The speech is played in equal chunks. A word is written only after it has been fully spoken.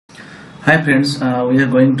Hi friends, we are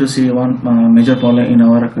going to see one major problem in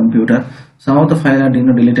our computer. Some of the files are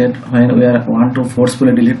deleted when we want to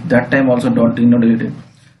forcefully delete. That time also deleted.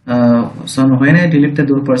 So when I deleted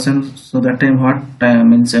those person, so that time what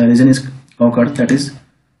means reason is occurred. That is,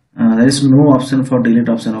 there is no option for delete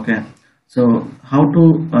option. Okay, so how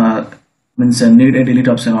to means need a delete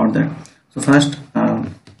option out there. So first,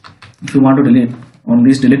 if you want to delete on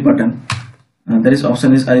this delete button, there is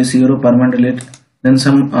option is I0 permanent delete. Then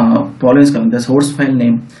some problem is coming. The source file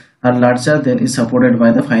name are larger than is supported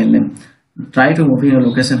by the file name. Try to moving a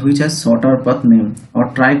location which has shorter path name, or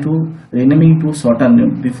try to renaming to shorter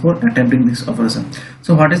name before attempting this operation.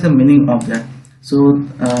 So what is the meaning of that? So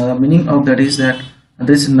meaning of that is that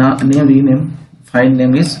this name rename file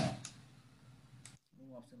name is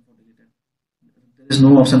no option for deleted. There is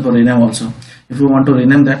no option for rename also. If you want to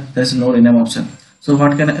rename that, there is no rename option. So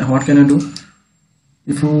what can you do?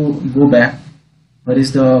 If you go back, where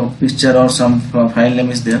is the picture or some file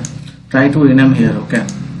name is there, try to rename here. Okay,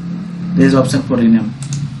 there is option for rename,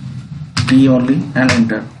 D only, and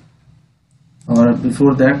enter. Or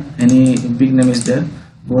before that, any big name is there,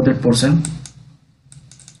 go that portion,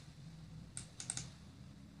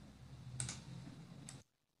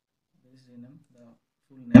 rename the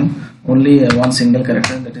full name, only one single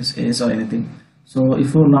character, that is S or anything. So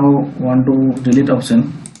if you now want to delete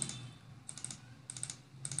option,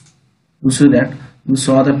 you see that you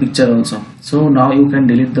saw the picture also. So now you can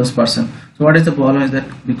delete this person. So what is the problem is that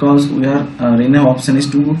because we are rename option is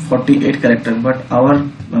 248 character, but our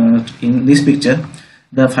in this picture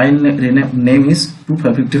the file name is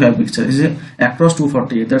 255 picture is across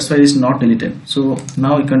 248. That's why it's not deleted. So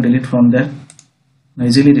now you can delete from there,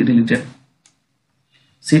 easily deleted.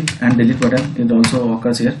 Shift and delete button, it also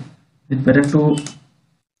occurs here. It's better to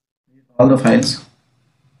delete all the files.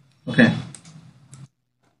 Okay.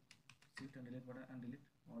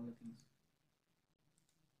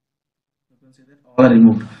 You can see that all are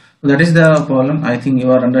removed. So that is the problem. I think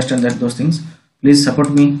you are understand that those things. Please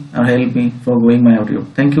support me or help me for going my audio.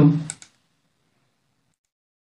 Thank you.